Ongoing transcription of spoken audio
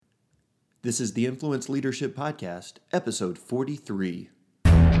This is the Influence Leadership Podcast, episode 43.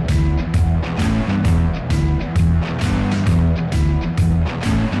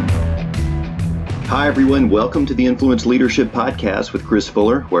 Hi, everyone. Welcome to the Influence Leadership Podcast with Chris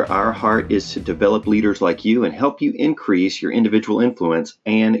Fuller, where our heart is to develop leaders like you and help you increase your individual influence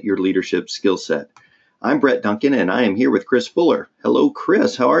and your leadership skill set. I'm Brett Duncan, and I am here with Chris Fuller. Hello,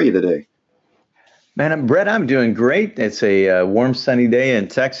 Chris. How are you today? Man, Brett, I'm doing great. It's a warm, sunny day in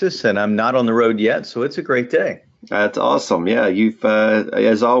Texas, and I'm not on the road yet, so it's a great day. That's awesome. Yeah, you've,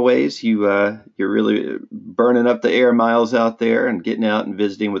 as always, you're really burning up the air miles out there and getting out and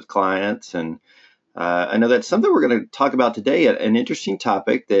visiting with clients. And I know that's something we're going to talk about today. An interesting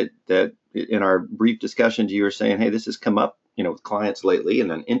topic that in our brief discussions, you were saying, hey, this has come up, with clients lately,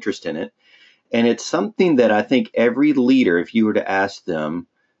 and an interest in it. And it's something that I think every leader, if you were to ask them,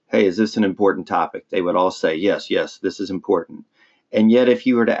 hey, is this an important topic? They would all say, yes, this is important. And yet, if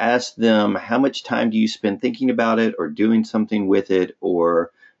you were to ask them, how much time do you spend thinking about it or doing something with it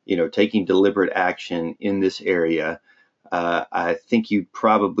or, taking deliberate action in this area, I think you'd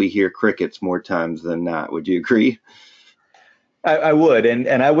probably hear crickets more times than not. Would you agree? I would.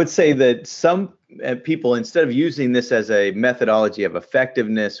 And I would say that some people, instead of using this as a methodology of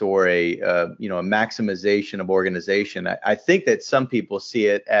effectiveness or a maximization of organization, I think that some people see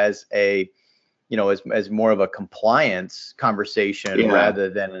it as as more of a compliance conversation rather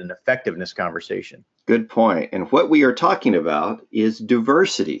than an effectiveness conversation. Good point. And what we are talking about is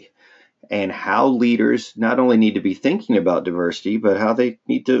diversity and how leaders not only need to be thinking about diversity, but how they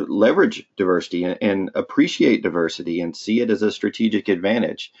need to leverage diversity and appreciate diversity and see it as a strategic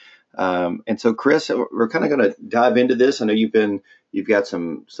advantage. And so, Chris, we're kind of going to dive into this. I know you've got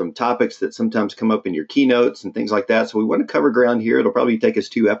some topics that sometimes come up in your keynotes and things like that. So we want to cover ground here. It'll probably take us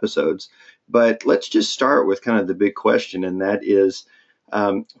 2 episodes, but let's just start with kind of the big question. And that is,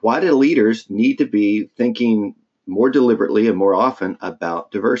 why do leaders need to be thinking more deliberately and more often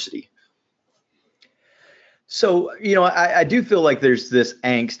about diversity? So, I do feel like there's this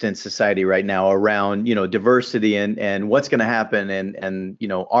angst in society right now around, diversity and what's going to happen. And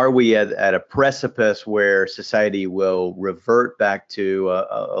are we at a precipice where society will revert back to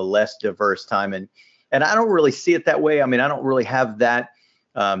a less diverse time? And I don't really see it that way. I mean, I don't really have that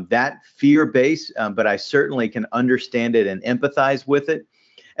fear base, but I certainly can understand it and empathize with it.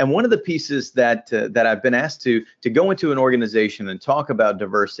 And one of the pieces that I've been asked to go into an organization and talk about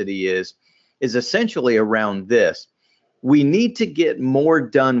diversity is essentially around this. We need to get more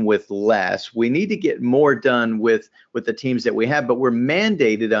done with less. We need to get more done with the teams that we have, but we're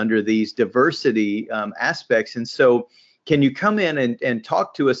mandated under these diversity aspects. And so can you come in and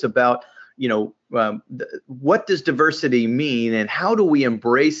talk to us about, what does diversity mean and how do we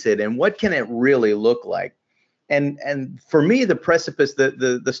embrace it and what can it really look like? And for me, the precipice,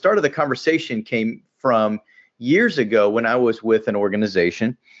 the start of the conversation came from years ago when I was with an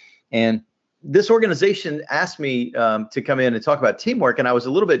organization, and this organization asked me to come in and talk about teamwork, and I was a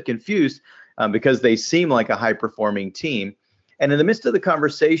little bit confused because they seem like a high-performing team. And in the midst of the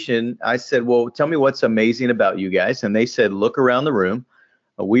conversation, I said, well, tell me what's amazing about you guys. And they said, look around the room.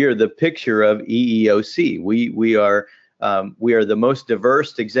 We are the picture of EEOC. We are the most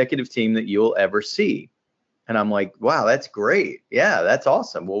diverse executive team that you'll ever see. And I'm like, wow, that's great. Yeah, that's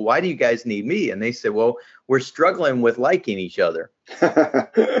awesome. Well, why do you guys need me? And they said, well, we're struggling with liking each other.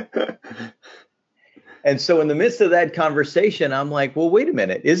 And so in the midst of that conversation, I'm like, well, wait a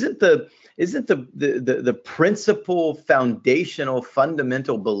minute. Isn't the principal foundational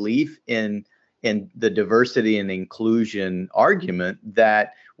fundamental belief in the diversity and inclusion argument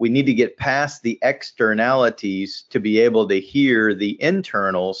that we need to get past the externalities to be able to hear the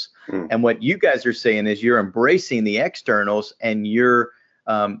internals? And what you guys are saying is you're embracing the externals and you're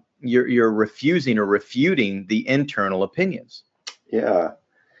refusing or refuting the internal opinions. Yeah.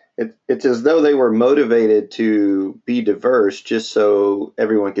 It's as though they were motivated to be diverse just so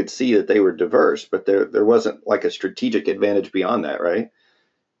everyone could see that they were diverse, but there wasn't like a strategic advantage beyond that, right?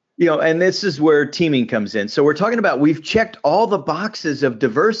 And this is where teaming comes in. So we're talking about we've checked all the boxes of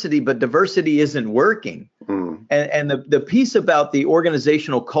diversity, but diversity isn't working. And the piece about the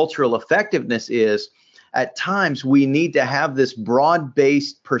organizational cultural effectiveness is at times we need to have this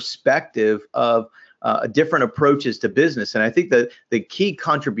broad-based perspective of different approaches to business. And I think that the key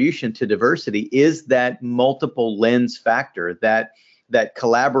contribution to diversity is that multiple lens factor, that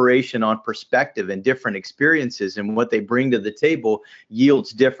collaboration on perspective and different experiences and what they bring to the table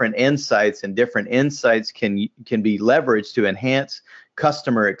yields different insights, and different insights can be leveraged to enhance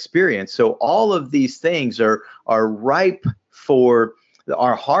customer experience. So all of these things are ripe for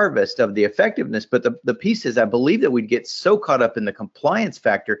our harvest of the effectiveness. But the piece is, I believe that we'd get so caught up in the compliance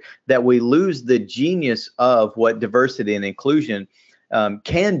factor that we lose the genius of what diversity and inclusion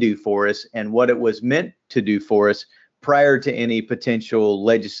can do for us and what it was meant to do for us prior to any potential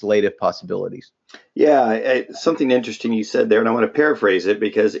legislative possibilities. Yeah, something interesting you said there, and I want to paraphrase it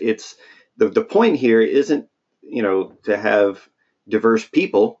because it's the point here isn't, to have diverse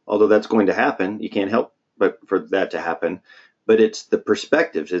people, although that's going to happen. You can't help but for that to happen. But it's the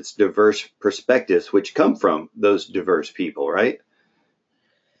perspectives, it's diverse perspectives which come from those diverse people, right?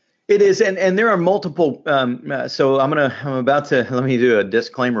 It is, and there are multiple. So I'm about to let me do a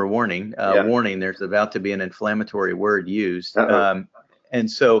disclaimer warning. Warning: there's about to be an inflammatory word used, and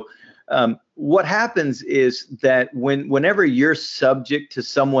so what happens is that whenever you're subject to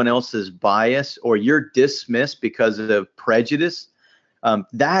someone else's bias or you're dismissed because of prejudice,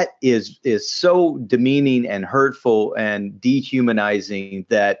 that is so demeaning and hurtful and dehumanizing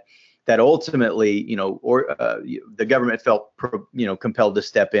that ultimately, the government felt, compelled to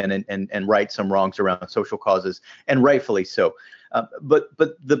step in and right some wrongs around social causes, and rightfully so. But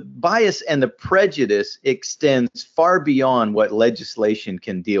the bias and the prejudice extends far beyond what legislation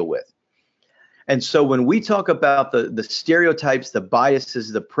can deal with. And so when we talk about the stereotypes, the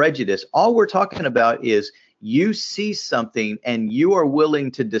biases, the prejudice, all we're talking about is you see something and you are willing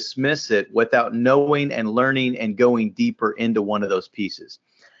to dismiss it without knowing and learning and going deeper into one of those pieces.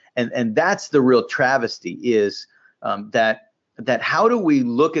 And that's the real travesty is that how do we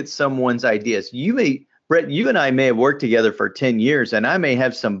look at someone's ideas? Brett, you and I may have worked together for 10 years, and I may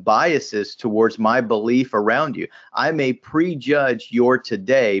have some biases towards my belief around you. I may prejudge your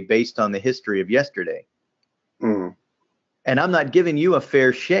today based on the history of yesterday. Mm. And I'm not giving you a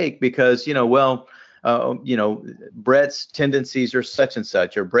fair shake because, Brett's tendencies are such and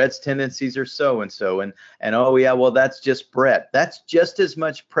such, or Brett's tendencies are so and so, and oh yeah, well that's just Brett. That's just as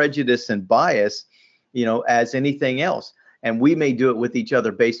much prejudice and bias, as anything else. And we may do it with each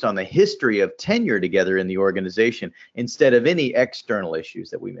other based on the history of tenure together in the organization instead of any external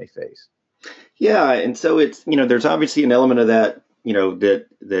issues that we may face. Yeah, and so it's there's obviously an element of that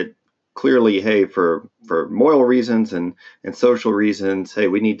that clearly, hey, for moral reasons and social reasons, hey,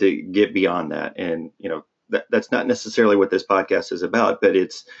 we need to get beyond that. And, that's not necessarily what this podcast is about, but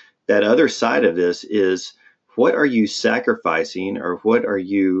it's that other side of this is what are you sacrificing or what are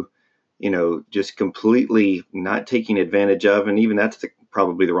you, just completely not taking advantage of? And even that's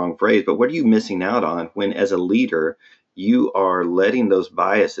probably the wrong phrase, but what are you missing out on when as a leader, you are letting those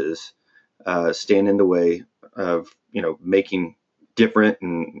biases stand in the way of, making different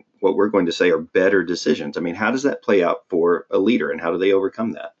and what we're going to say are better decisions? I mean, how does that play out for a leader and how do they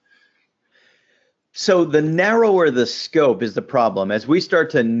overcome that? So the narrower the scope is the problem. As we start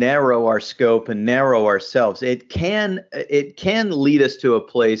to narrow our scope and narrow ourselves, it can lead us to a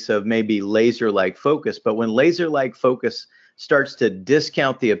place of maybe laser-like focus. But when laser-like focus starts to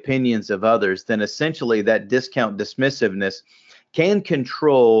discount the opinions of others, then essentially that dismissiveness can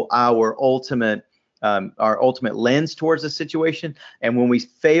control our ultimate lens towards the situation. And when we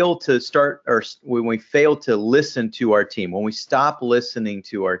fail to listen to our team, when we stop listening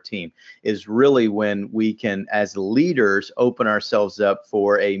to our team, is really when we can, as leaders, open ourselves up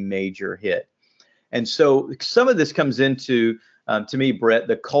for a major hit. And so some of this comes into, to me, Brett,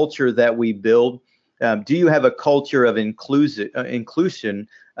 the culture that we build. Do you have a culture of inclusion?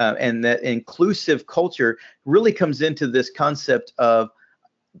 And that inclusive culture really comes into this concept of,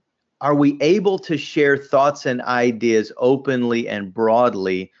 are we able to share thoughts and ideas openly and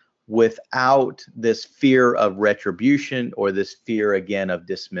broadly without this fear of retribution or this fear, again, of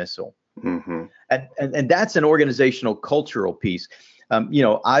dismissal? Mm-hmm. And that's an organizational cultural piece.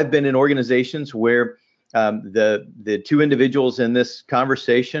 I've been in organizations where the two individuals in this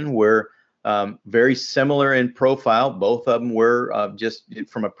conversation were very similar in profile. Both of them were just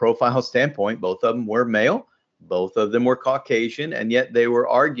from a profile standpoint, both of them were male. Both of them were Caucasian, and yet they were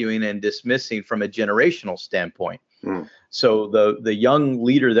arguing and dismissing from a generational standpoint. Mm. So the young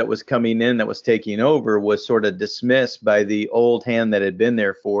leader that was coming in, that was taking over, was sort of dismissed by the old hand that had been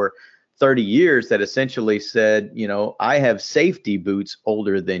there for 30 years that essentially said, I have safety boots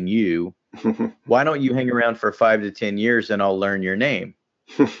older than you. Why don't you hang around for 5 to 10 years and I'll learn your name?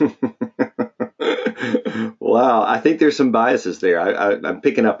 Wow. I think there's some biases there. I'm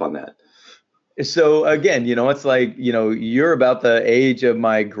picking up on that. So again, it's like, you're about the age of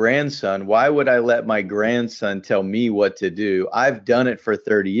my grandson. Why would I let my grandson tell me what to do? I've done it for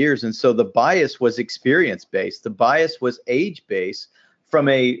 30 years. And so the bias was experience-based. The bias was age-based from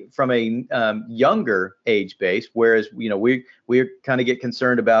a younger age base, whereas, we kind of get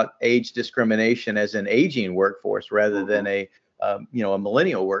concerned about age discrimination as an aging workforce rather than a a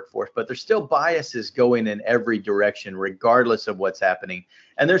millennial workforce, but there's still biases going in every direction, regardless of what's happening.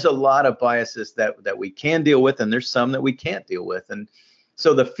 And there's a lot of biases that we can deal with, and there's some that we can't deal with. And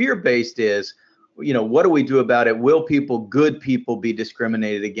so the fear-based is, what do we do about it? Will good people be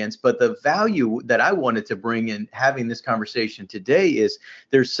discriminated against? But the value that I wanted to bring in having this conversation today is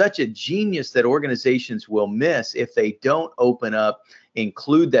there's such a genius that organizations will miss if they don't open up,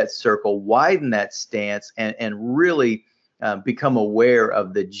 include that circle, widen that stance, and really become aware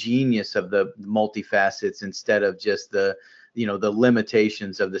of the genius of the multifacets instead of just the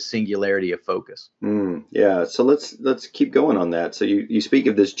limitations of the singularity of focus. Yeah. So let's keep going on that. So you speak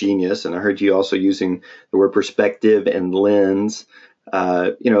of this genius, and I heard you also using the word perspective and lens.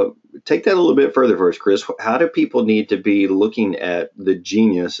 Take that a little bit further for us, Chris. How do people need to be looking at the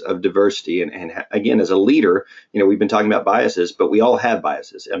genius of diversity? And again, as a leader, we've been talking about biases, but we all have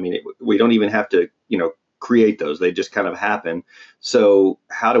biases. I mean, we don't even have to, create those. They just kind of happen. So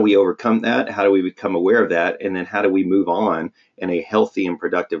how do we overcome that? How do we become aware of that? And then how do we move on in a healthy and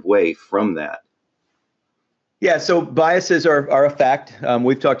productive way from that? Yeah, so biases are a fact.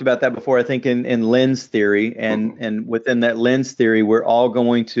 We've talked about that before, I think, in lens theory. And within that lens theory, we're all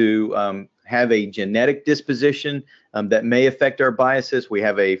going to have a genetic disposition that may affect our biases. We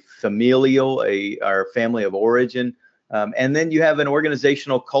have a familial, our family of origin. And then you have an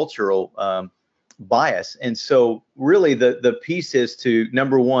organizational cultural bias. And so really the piece is to,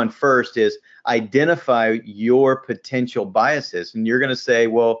 number one, first is identify your potential biases. And you're going to say,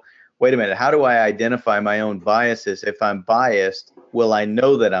 well, wait a minute, how do I identify my own biases? If I'm biased, will I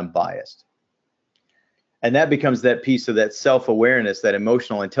know that I'm biased? And that becomes that piece of that self-awareness, that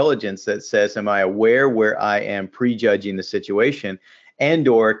emotional intelligence that says, am I aware where I am prejudging the situation? And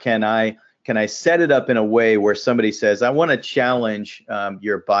or can I set it up in a way where somebody says, I want to challenge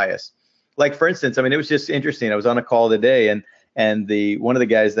your bias? Like, for instance, I mean, it was just interesting. I was on a call today, and one of the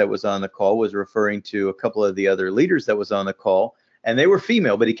guys that was on the call was referring to a couple of the other leaders that was on the call, and they were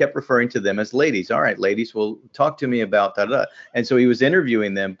female, but he kept referring to them as ladies. All right, ladies, well, talk to me about that. And so he was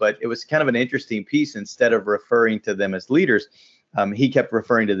interviewing them, but it was kind of an interesting piece. Instead of referring to them as leaders, he kept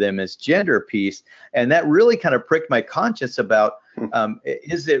referring to them as gender piece. And that really kind of pricked my conscience about,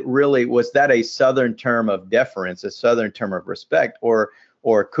 was that a Southern term of deference, a Southern term of respect, or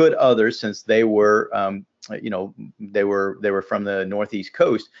could others, since they were, they were from the Northeast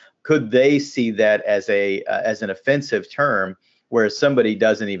coast, could they see that as an offensive term, whereas somebody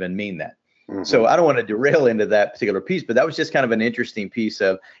doesn't even mean that? Mm-hmm. So I don't want to derail into that particular piece, but that was just kind of an interesting piece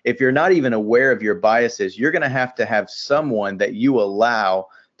of, if you're not even aware of your biases, you're going to have someone that you allow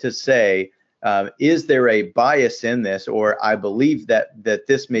to say, is there a bias in this, or I believe that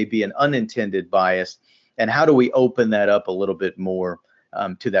this may be an unintended bias, and how do we open that up a little bit more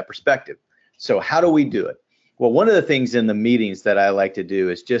to that perspective? So how do we do it? Well, one of the things in the meetings that I like to do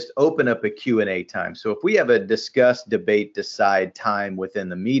is just open up a Q&A time. So if we have a discuss, debate, decide time within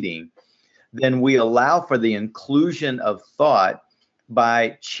the meeting, then we allow for the inclusion of thought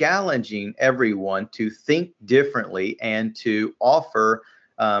by challenging everyone to think differently and to offer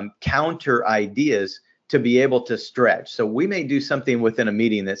counter ideas to be able to stretch. So we may do something within a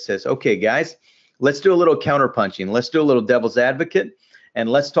meeting that says, okay, guys, let's do a little counterpunching. Let's do a little devil's advocate. And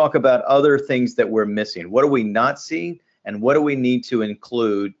let's talk about other things that we're missing. What are we not seeing? And what do we need to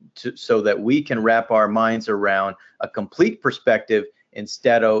include so that we can wrap our minds around a complete perspective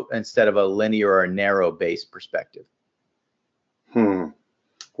instead of a linear or narrow-based perspective?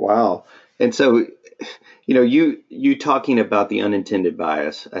 Wow. And so, you talking about the unintended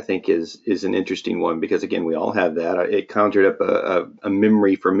bias, I think is an interesting one, because again, we all have that. It conjured up a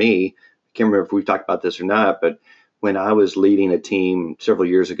memory for me. I can't remember if we've talked about this or not, but when I was leading a team several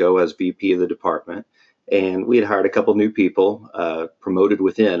years ago as VP of the department, and we had hired a couple new people, promoted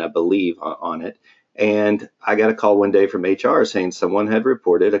within, I believe, on it. And I got a call one day from HR saying someone had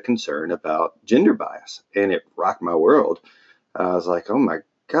reported a concern about gender bias, and it rocked my world. I was like, oh my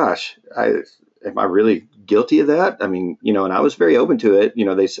gosh, am I really guilty of that? I mean, and I was very open to it.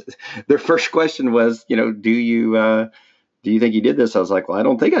 They said, their first question was, do you think you did this? I was like, well, I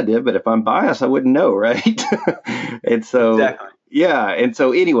don't think I did, but if I'm biased, I wouldn't know, right? And so, exactly. Yeah. And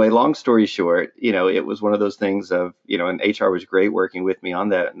so anyway, long story short, it was one of those things of, and HR was great working with me on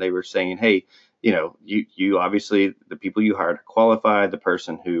that. And they were saying, hey, you obviously, the people you hired are qualified. The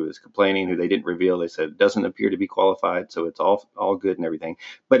person who is complaining, who they didn't reveal, they said doesn't appear to be qualified. So it's all good and everything.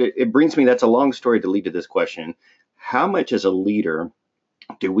 But it brings me, that's a long story to lead to this question. How much as a leader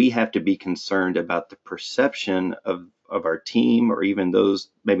do we have to be concerned about the perception of our team, or even those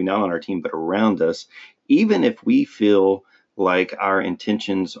maybe not on our team, but around us, even if we feel like our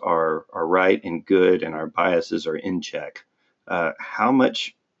intentions are right and good and our biases are in check? how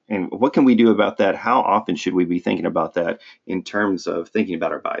much and what can we do about that? How often should we be thinking about that in terms of thinking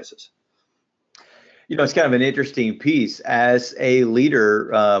about our biases? It's kind of an interesting piece. As a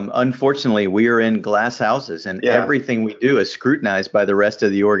leader, unfortunately, we are in glass houses, and everything we do is scrutinized by the rest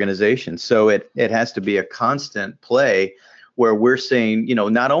of the organization. So it has to be a constant play where we're saying,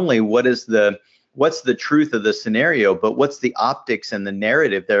 not only what's the truth of the scenario, but what's the optics and the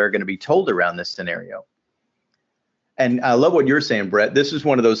narrative that are going to be told around this scenario. And I love what you're saying, Brett. This is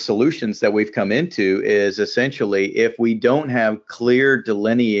one of those solutions that we've come into, is essentially if we don't have clear,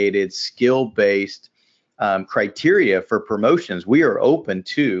 delineated, skill-based criteria for promotions, we are open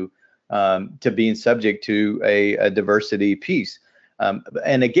to being subject to a diversity piece.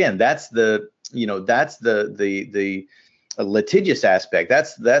 And again, that's the litigious aspect.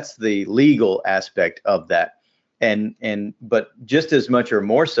 That's the legal aspect of that. But just as much or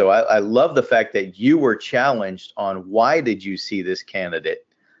more so, I love the fact that you were challenged on why did you see this candidate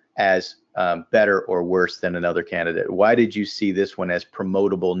as better or worse than another candidate? Why did you see this one as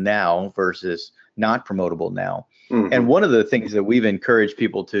promotable now versus not promotable now? Mm-hmm. And one of the things that we've encouraged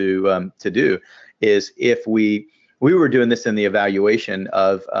people to do is, if we were doing this in the evaluation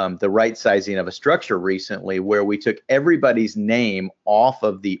of the right sizing of a structure recently, where we took everybody's name off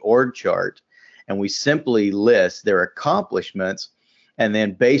of the org chart and we simply list their accomplishments, and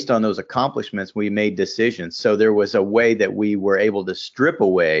then based on those accomplishments, we made decisions. So there was a way that we were able to strip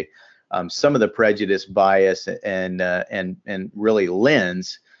away some of the prejudice, bias, and really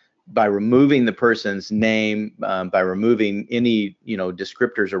lens by removing the person's name, by removing any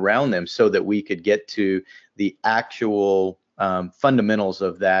descriptors around them, so that we could get to the actual fundamentals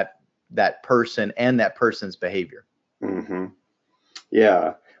of that person and that person's behavior. Mm-hmm.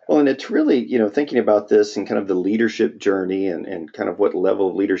 Yeah. Well, and it's really, thinking about this and kind of the leadership journey and kind of what level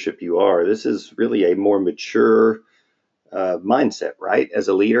of leadership you are. This is really a more mature mindset, right, as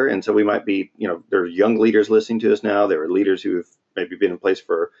a leader. And so we might be, there are young leaders listening to us now. There are leaders who have maybe been in place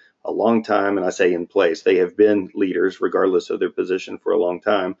for a long time. And I say in place, they have been leaders regardless of their position for a long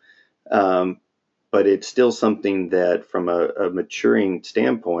time. But it's still something that from a maturing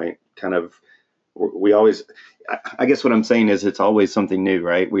standpoint, kind of, I guess what I'm saying is it's always something new,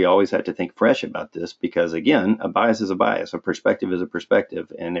 right? We always have to think fresh about this because, again, a bias is a bias. A perspective is a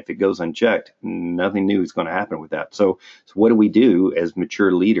perspective. And if it goes unchecked, nothing new is going to happen with that. So what do we do as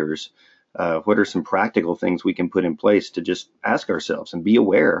mature leaders? What are some practical things we can put in place to just ask ourselves and be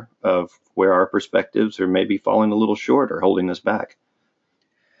aware of where our perspectives are maybe falling a little short or holding us back?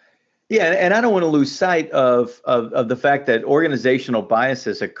 Yeah, and I don't want to lose sight of the fact that organizational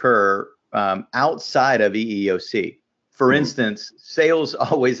biases occur outside of EEOC. For instance, sales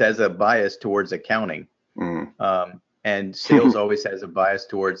always has a bias towards accounting, and sales always has a bias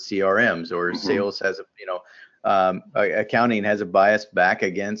towards CRMs, or sales has accounting has a bias back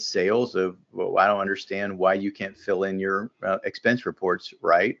against sales of, well, I don't understand why you can't fill in your expense reports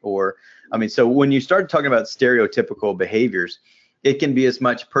right. So when you start talking about stereotypical behaviors, it can be as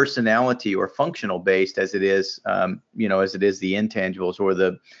much personality or functional based as it is, as it is the intangibles or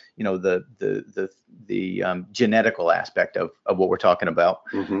the genetical aspect of what we're talking about.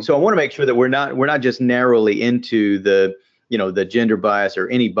 Mm-hmm. So I want to make sure that we're not just narrowly into the gender bias or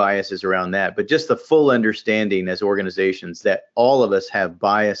any biases around that, but just the full understanding as organizations that all of us have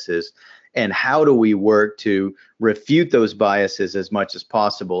biases, and how do we work to refute those biases as much as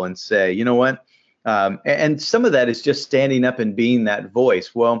possible and say, you know what? And some of that is just standing up and being that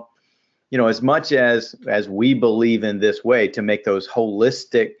voice. Well, as much as we believe in this way to make those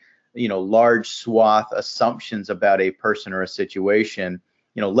holistic, large swath assumptions about a person or a situation,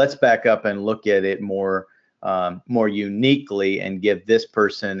 let's back up and look at it more uniquely and give this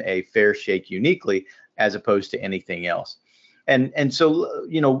person a fair shake uniquely, as opposed to anything else. And so,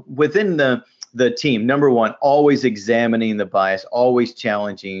 within the team, number one, always examining the bias, always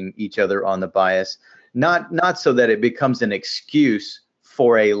challenging each other on the bias, not so that it becomes an excuse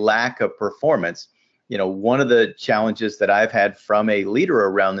for a lack of performance. One of the challenges that I've had from a leader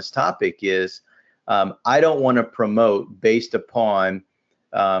around this topic is I don't want to promote based upon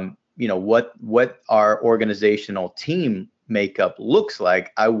what our organizational team makeup looks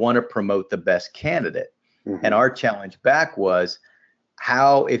like. I want to promote the best candidate. Mm-hmm. And our challenge back was,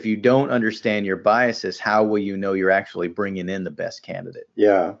 how, if you don't understand your biases, how will you know you're actually bringing in the best candidate?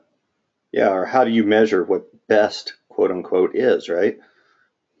 Yeah. Or how do you measure what best, quote unquote, is, right?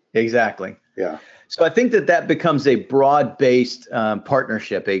 Exactly. Yeah. So I think that becomes a broad-based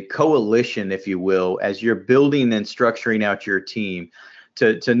partnership, a coalition, if you will, as you're building and structuring out your team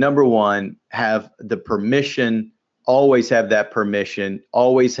to number one, have the permission, always have that permission,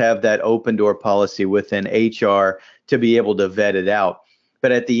 always have that open door policy within HR to be able to vet it out.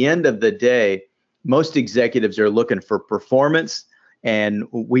 But at the end of the day, most executives are looking for performance, and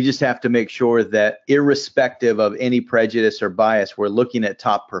we just have to make sure that irrespective of any prejudice or bias, we're looking at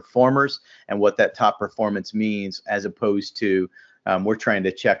top performers and what that top performance means, as opposed to we're trying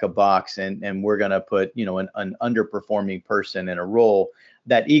to check a box and we're going to put, an underperforming person in a role.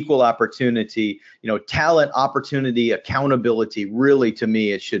 That equal opportunity, talent, opportunity, accountability, really, to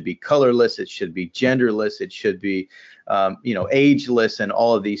me, it should be colorless, it should be genderless, it should be, ageless, and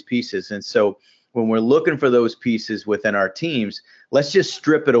all of these pieces. And so when we're looking for those pieces within our teams, let's just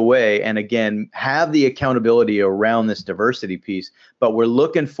strip it away and, again, have the accountability around this diversity piece. But we're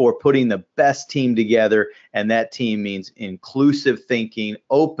looking for putting the best team together, and that team means inclusive thinking,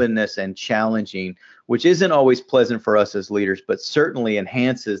 openness, and challenging, which isn't always pleasant for us as leaders, but certainly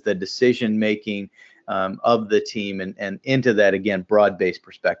enhances the decision making of the team and into that, again, broad-based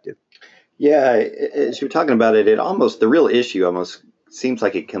perspective. Yeah, as you're talking about it, the real issue almost seems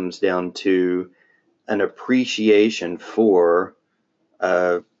like it comes down to an appreciation for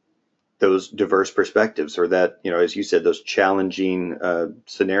those diverse perspectives, or that, as you said, those challenging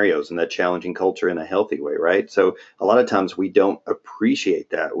scenarios and that challenging culture in a healthy way, right? So a lot of times we don't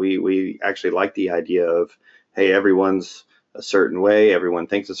appreciate that. We actually like the idea of, hey, everyone's a certain way, everyone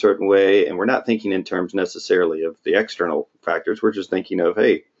thinks a certain way, and we're not thinking in terms necessarily of the external factors. We're just thinking of,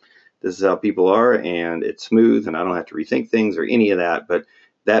 hey, this is how people are, and it's smooth, and I don't have to rethink things or any of that. But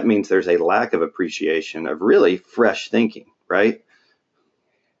that means there's a lack of appreciation of really fresh thinking, right?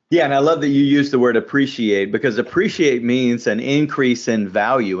 Yeah, and I love that you use the word appreciate, because appreciate means an increase in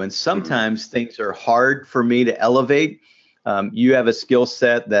value. And sometimes things are hard for me to elevate. You have a skill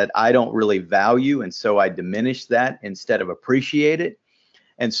set that I don't really value, and so I diminish that instead of appreciate it.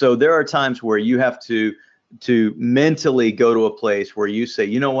 And so there are times where you have to mentally go to a place where you say,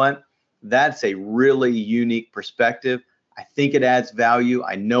 you know what, that's a really unique perspective. I think it adds value.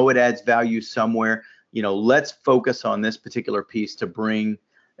 I know it adds value somewhere. Let's focus on this particular piece to bring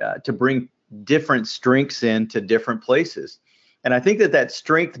different strengths into different places. And I think that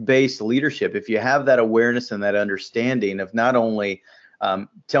strength-based leadership, if you have that awareness and that understanding of not only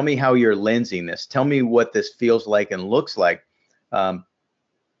tell me how you're lensing this, tell me what this feels like and looks like.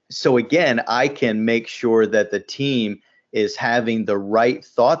 So again, I can make sure that the team is having the right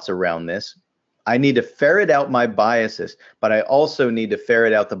thoughts around this. I need to ferret out my biases, but I also need to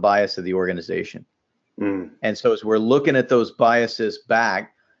ferret out the bias of the organization. And so as we're looking at those biases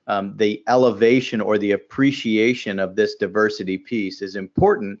back, the elevation or the appreciation of this diversity piece is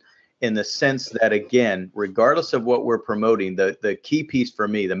important, in the sense that, again, regardless of what we're promoting, the key piece for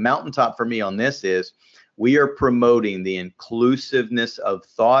me, the mountaintop for me on this is we are promoting the inclusiveness of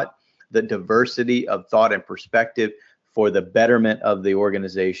thought, the diversity of thought and perspective for the betterment of the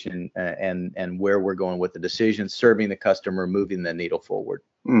organization and where we're going with the decision, serving the customer, moving the needle forward.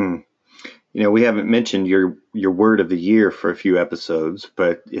 We haven't mentioned your word of the year for a few episodes,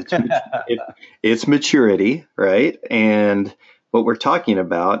 but it's maturity, right? And what we're talking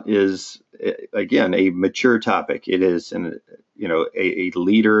about is, again, a mature topic. It is a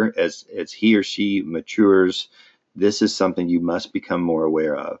leader, as he or she matures, this is something you must become more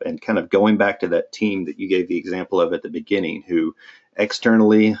aware of. And kind of going back to that team that you gave the example of at the beginning, who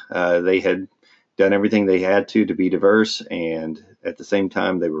externally they had done everything they had to be diverse, and at the same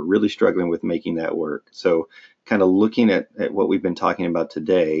time they were really struggling with making that work. So kind of looking at what we've been talking about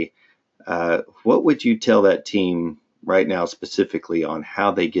today, what would you tell that team right now specifically on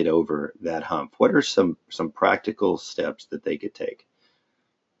how they get over that hump? What are some practical steps that they could take?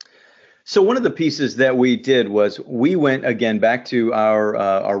 So one of the pieces that we did was we went again back to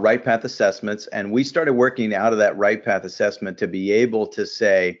our Right Path assessments, and we started working out of that Right Path assessment to be able to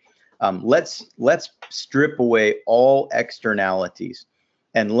say, let's strip away all externalities,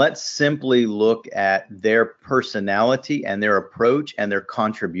 and let's simply look at their personality and their approach and their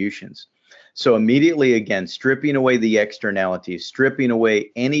contributions. So immediately, again, stripping away the externalities, stripping away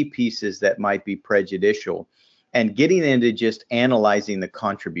any pieces that might be prejudicial, and getting into just analyzing the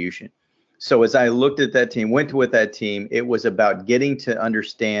contribution. So as I looked at that team, went with that team, it was about getting to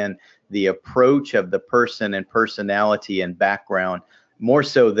understand the approach of the person and personality and background, more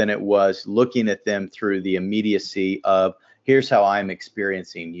so than it was looking at them through the immediacy of, here's how I'm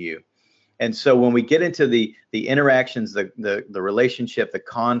experiencing you. And so when we get into the interactions, the relationship, the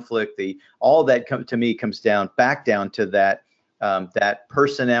conflict, all that to me comes back down to that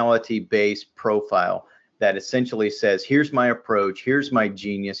personality-based profile that essentially says, here's my approach, here's my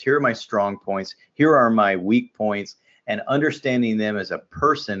genius, here are my strong points, here are my weak points, and understanding them as a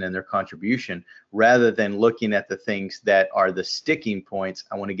person and their contribution, rather than looking at the things that are the sticking points.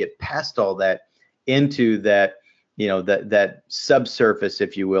 I want to get past all that into that that subsurface,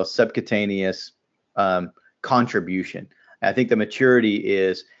 if you will, subcutaneous contribution. I think the maturity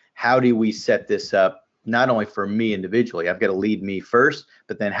is, how do we set this up, not only for me individually, I've got to lead me first,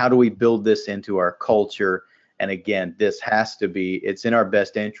 but then how do we build this into our culture? And again, this has to be, it's in our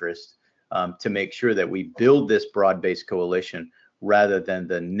best interest to make sure that we build this broad-based coalition rather than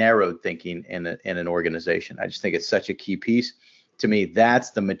the narrowed thinking in an organization. I just think it's such a key piece. To me,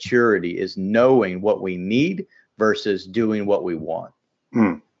 that's the maturity, is knowing what we need versus doing what we want.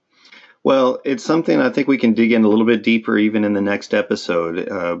 Well, it's something I think we can dig in a little bit deeper even in the next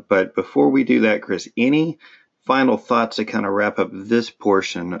episode. But before we do that, Chris, any final thoughts to kind of wrap up this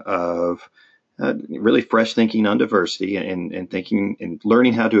portion of really fresh thinking on diversity and thinking and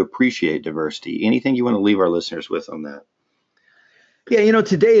learning how to appreciate diversity? Anything you want to leave our listeners with on that? Yeah,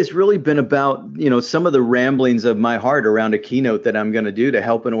 today has really been about, some of the ramblings of my heart around a keynote that I'm going to do to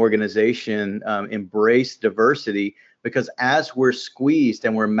help an organization embrace diversity, because as we're squeezed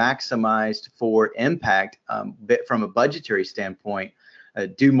and we're maximized for impact from a budgetary standpoint,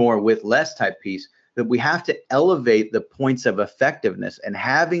 do more with less type piece, that we have to elevate the points of effectiveness, and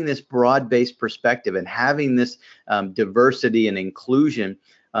having this broad-based perspective and having this diversity and inclusion,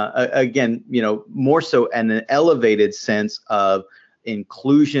 again, more so an elevated sense of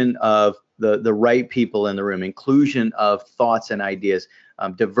inclusion of the right people in the room, inclusion of thoughts and ideas,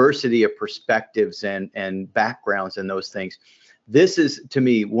 diversity of perspectives and backgrounds and those things. This is, to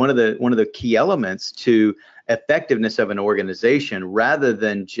me, one of the key elements to effectiveness of an organization, rather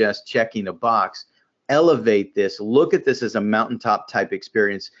than just checking a box. Elevate this, look at this as a mountaintop type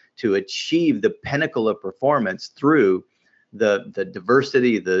experience to achieve the pinnacle of performance through the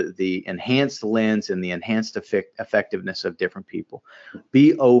diversity, the enhanced lens, and the enhanced effectiveness of different people.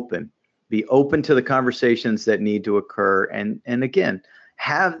 Be open to the conversations that need to occur, and again,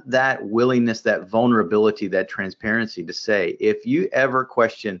 have that willingness, that vulnerability, that transparency to say, if you ever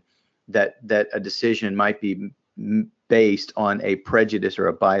question that a decision might be based on a prejudice or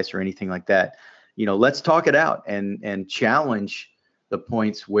a bias or anything like that, let's talk it out and challenge the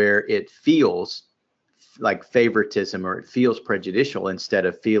points where it feels like favoritism or it feels prejudicial, instead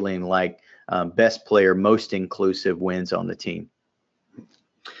of feeling like best player, most inclusive wins on the team.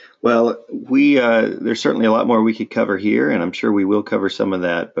 Well, there's certainly a lot more we could cover here, and I'm sure we will cover some of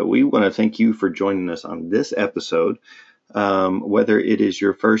that. But we want to thank you for joining us on this episode. Whether it is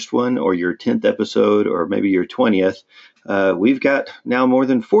your first one or your 10th episode or maybe your 20th, we've got now more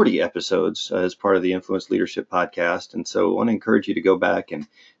than 40 episodes as part of the Influence Leadership Podcast. And so I want to encourage you to go back and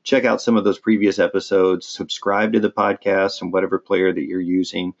check out some of those previous episodes, subscribe to the podcast and whatever player that you're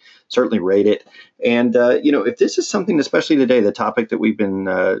using, certainly rate it. And, if this is something, especially today, the topic that we've been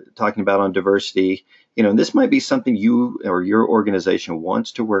talking about on diversity, this might be something you or your organization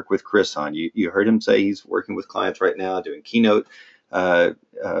wants to work with Chris on. You heard him say he's working with clients right now, doing keynote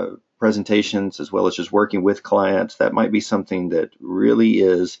presentations, as well as just working with clients. That might be something that really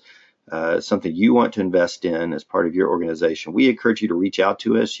is something you want to invest in as part of your organization. We encourage you to reach out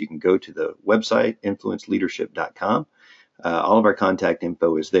to us. You can go to the website, influenceleadership.com. All of our contact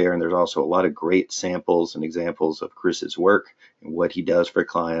info is there, and there's also a lot of great samples and examples of Chris's work and what he does for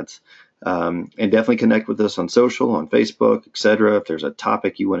clients. And definitely connect with us on social, on Facebook, etc. If there's a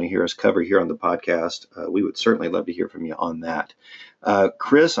topic you want to hear us cover here on the podcast, we would certainly love to hear from you on that.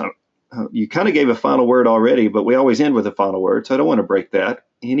 Chris, you kind of gave a final word already, but we always end with a final word, so I don't want to break that.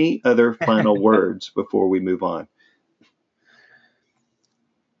 Any other final words before we move on?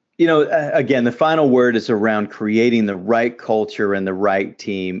 Again, the final word is around creating the right culture and the right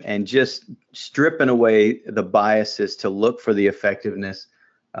team, and just stripping away the biases to look for the effectiveness.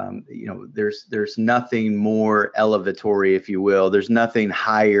 There's nothing more elevatory, if you will. There's nothing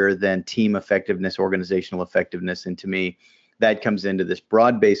higher than team effectiveness, organizational effectiveness. And to me, that comes into this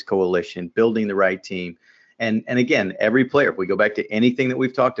broad-based coalition, building the right team. And again, every player, if we go back to anything that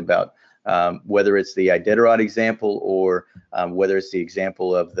we've talked about, whether it's the Iditarod example or whether it's the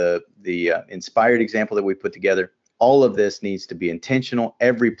example of the inspired example that we put together, all of this needs to be intentional.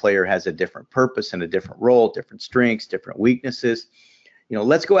 Every player has a different purpose and a different role, different strengths, different weaknesses.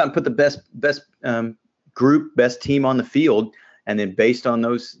 Let's go out and put the best group, best team on the field, and then based on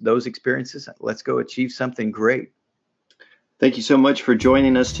those experiences, let's go achieve something great. Thank you so much for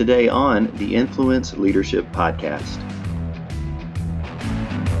joining us today on the Influence Leadership Podcast.